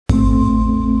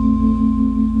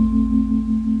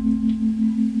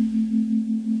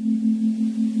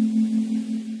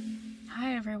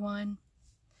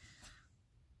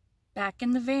back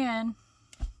in the van.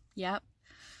 Yep,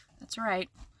 that's right.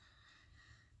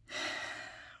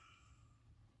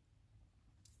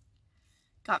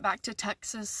 Got back to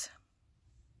Texas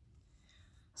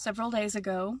several days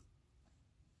ago.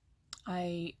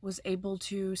 I was able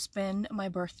to spend my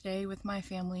birthday with my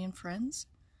family and friends,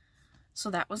 so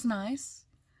that was nice.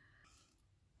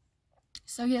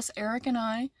 So yes, Eric and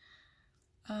I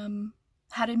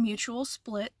had a mutual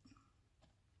split.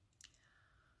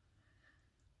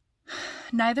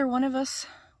 Neither one of us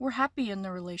were happy in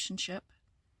the relationship,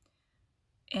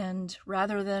 and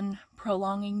rather than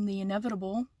prolonging the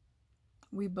inevitable,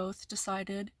 we both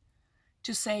decided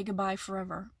to say goodbye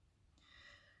forever.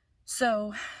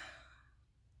 So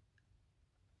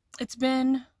it's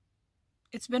been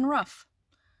rough.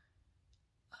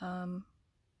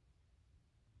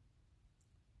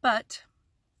 But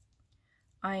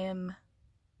I am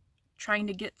trying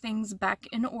to get things back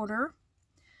in order,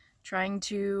 trying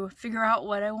to figure out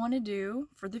what I want to do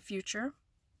for the future.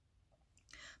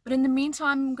 But in the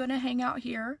meantime, I'm going to hang out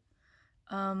here.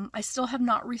 I still have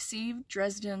not received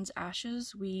Dresden's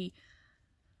ashes.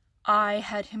 I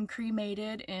had him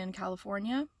cremated in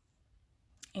California,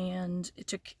 and it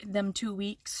took them 2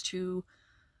 weeks to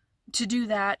do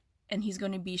that, and he's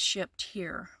going to be shipped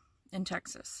here in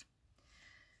Texas.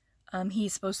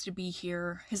 He's supposed to be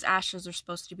here, his ashes are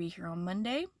supposed to be here on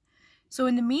Monday. So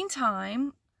in the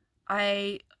meantime,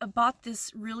 I bought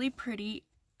this really pretty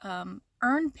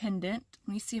urn pendant.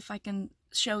 Let me see if I can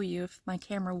show you, if my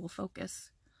camera will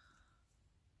focus.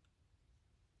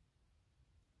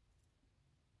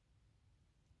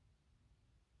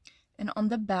 And on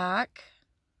the back,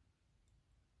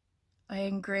 I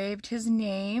engraved his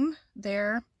name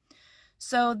there.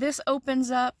 So this opens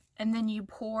up, and then you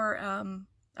pour,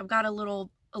 I've got a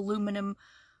little aluminum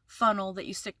funnel that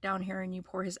you stick down here, and you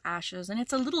pour his ashes. And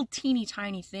it's a little teeny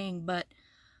tiny thing, but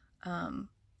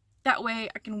that way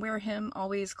I can wear him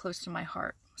always close to my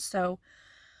heart. So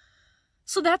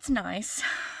that's nice.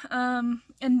 And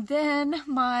then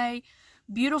my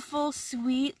beautiful,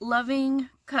 sweet, loving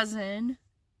cousin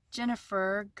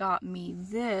Jennifer got me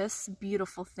this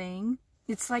beautiful thing.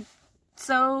 It's like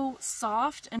so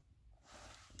soft,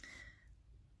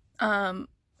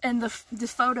 and the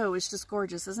photo is just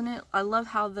gorgeous, isn't it? I love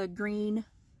how the green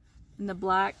and the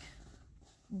black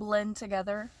blend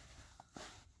together.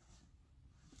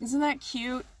 Isn't that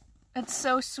cute? That's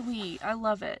so sweet. I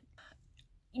love it.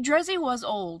 Dresden was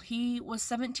old. He was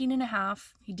 17 and a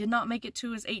half. He did not make it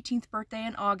to his 18th birthday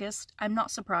in August. I'm not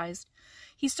surprised.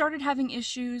 He started having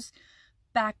issues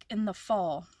back in the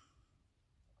fall.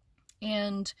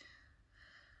 And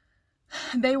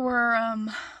they were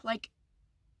like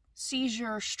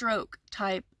seizure stroke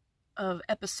type of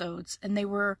episodes, and they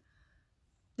were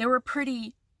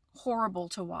pretty horrible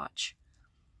to watch.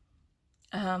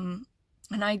 And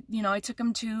I took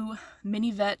him to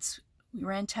many vets. We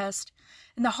ran tests,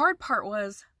 and the hard part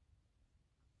was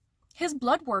his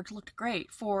blood work looked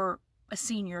great for a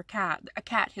senior cat, a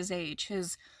cat his age.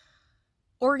 His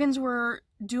organs were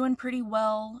doing pretty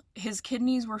well. His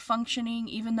kidneys were functioning,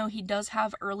 even though he does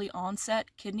have early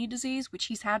onset kidney disease, which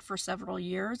he's had for several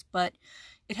years, but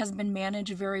it has been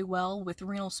managed very well with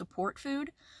renal support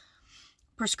food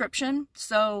prescription.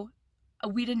 So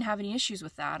we didn't have any issues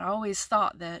with that. I always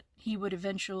thought that he would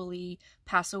eventually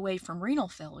pass away from renal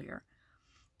failure,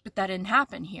 but that didn't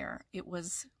happen here. I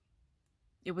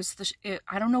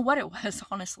don't know what it was,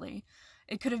 honestly.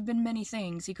 It could have been many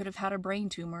things. He could have had a brain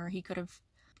tumor.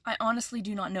 I honestly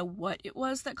do not know what it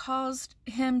was that caused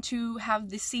him to have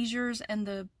the seizures and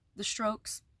the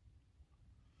strokes.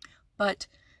 But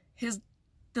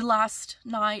the last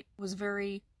night was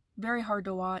very, very hard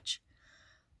to watch.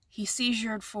 He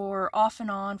seizured off and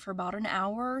on for about an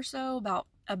hour or so, about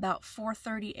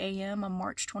 4:30 a.m. on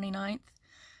March 29th.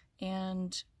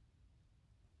 And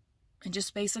I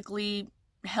just basically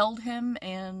held him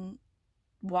and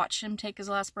watched him take his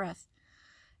last breath.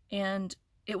 And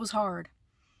it was hard.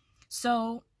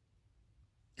 So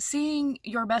seeing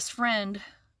your best friend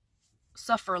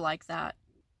suffer like that.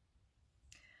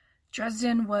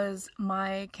 Dresden was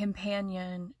my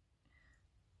companion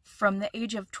from the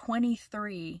age of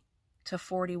 23 to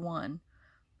 41.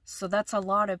 So that's a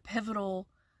lot of pivotal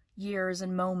years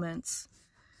and moments.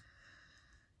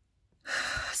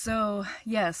 So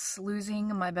yes,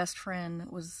 losing my best friend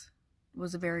was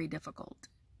very difficult.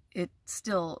 It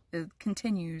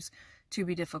continues to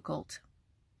be difficult.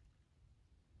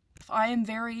 I am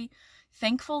very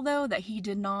thankful, though, that he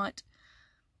did not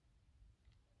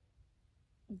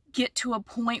get to a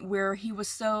point where he was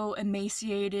so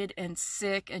emaciated and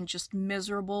sick and just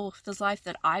miserable with his life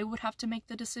that I would have to make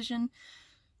the decision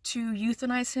to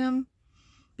euthanize him,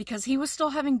 because he was still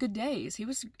having good days. He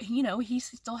was, you know, he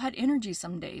still had energy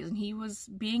some days, and he was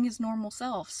being his normal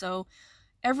self. So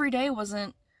every day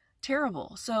wasn't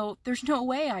terrible. So there's no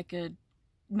way I could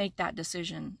make that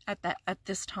decision at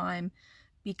this time,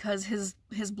 because his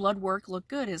blood work looked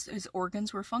good. His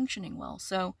organs were functioning well.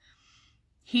 So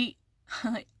we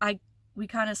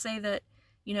kind of say that,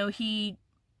 you know, he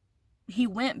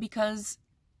went because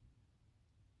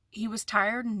he was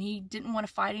tired and he didn't want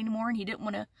to fight anymore, and he didn't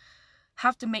want to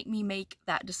have to make me make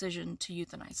that decision to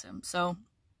euthanize him. So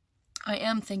I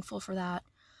am thankful for that.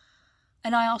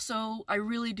 And I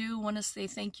really do want to say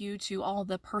thank you to all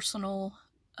the personal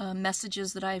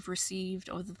messages that I've received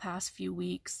over the past few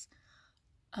weeks,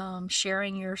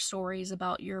 sharing your stories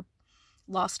about your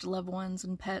lost loved ones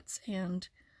and pets. And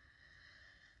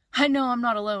I know I'm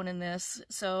not alone in this,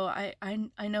 so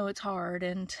I know it's hard.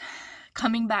 And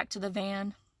coming back to the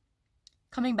van,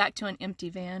 coming back to an empty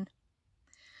van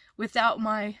without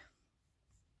my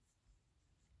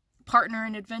partner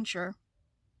in adventure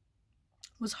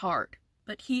was hard.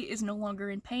 But he is no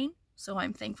longer in pain, so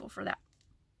I'm thankful for that.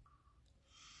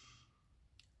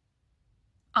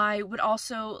 I would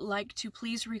also like to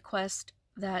please request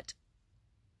that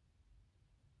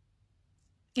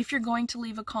if you're going to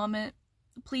leave a comment,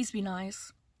 please be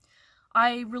nice.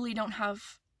 I really don't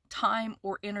have time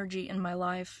or energy in my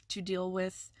life to deal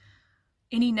with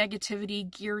any negativity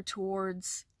geared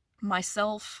towards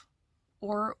myself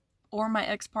or my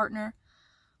ex-partner.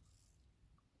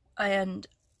 And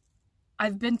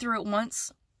I've been through it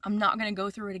once. I'm not going to go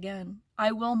through it again.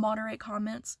 I will moderate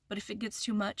comments, but if it gets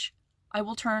too much, I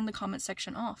will turn the comment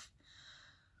section off.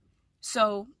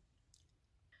 So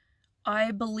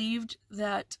I believed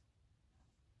that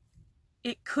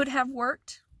it could have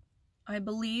worked. I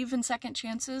believe in second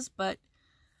chances, but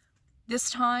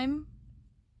this time,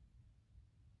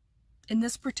 in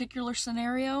this particular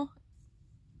scenario,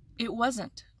 it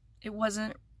wasn't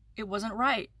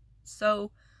right.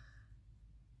 So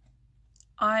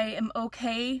I am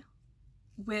okay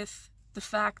with the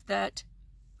fact that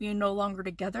we are no longer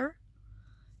together.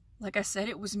 Like I said,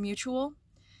 it was mutual.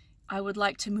 I would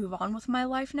like to move on with my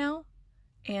life now,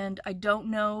 and I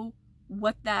don't know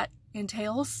what that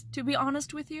entails, to be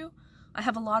honest with you. I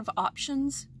have a lot of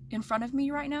options in front of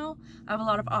me right now. I have a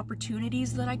lot of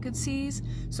opportunities that I could seize,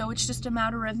 so it's just a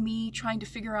matter of me trying to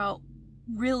figure out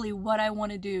really what I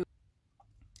want to do.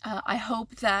 I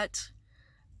hope that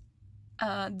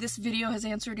this video has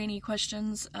answered any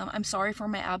questions. I'm sorry for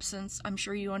my absence. I'm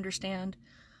sure you understand.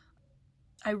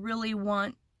 I really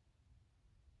want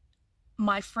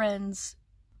my friends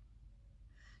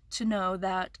to know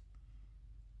that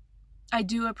I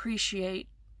do appreciate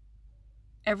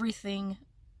everything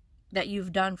that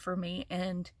you've done for me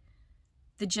and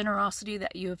the generosity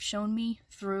that you have shown me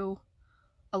through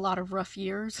a lot of rough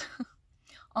years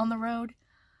on the road,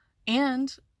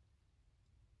 and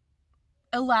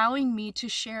allowing me to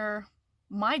share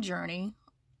my journey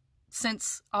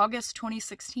since August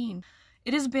 2016.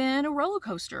 It has been a roller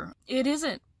coaster. It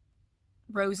isn't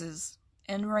roses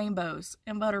and rainbows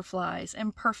and butterflies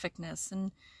and perfectness,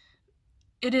 and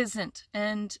it isn't.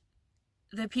 And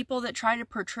the people that try to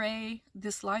portray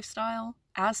this lifestyle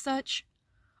as such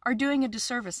are doing a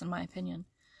disservice, in my opinion.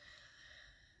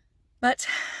 But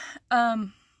I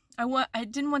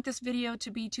didn't want this video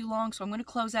to be too long, so I'm going to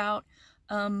close out.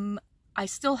 I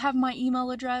still have my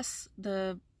email address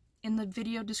in the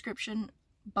video description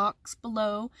box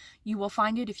below. You will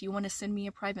find it if you want to send me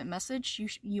a private message.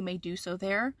 You may do so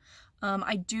there.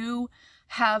 I do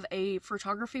have a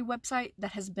photography website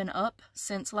that has been up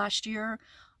since last year.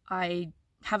 I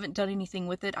haven't done anything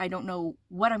with it. I don't know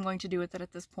what I'm going to do with it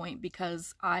at this point,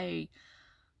 because I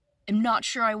am not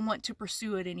sure I want to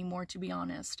pursue it anymore, to be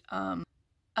honest.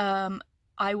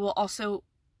 I will also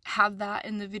have that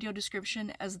in the video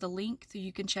description as the link, so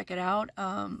you can check it out.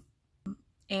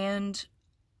 And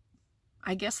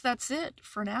I guess that's it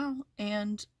for now.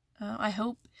 And I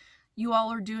hope you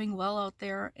all are doing well out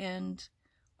there and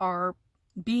are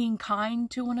being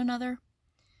kind to one another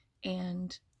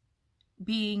and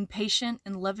being patient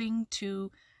and loving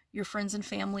to your friends and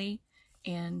family,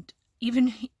 and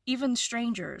even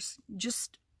strangers.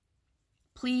 Just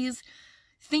please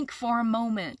think for a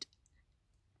moment.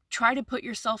 Try to put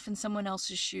yourself in someone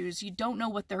else's shoes. You don't know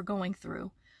what they're going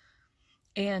through.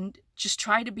 And just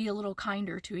try to be a little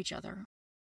kinder to each other.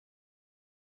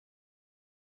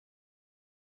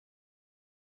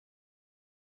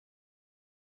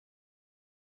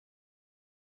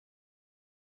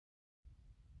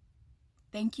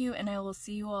 Thank you, and I will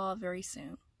see you all very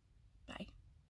soon.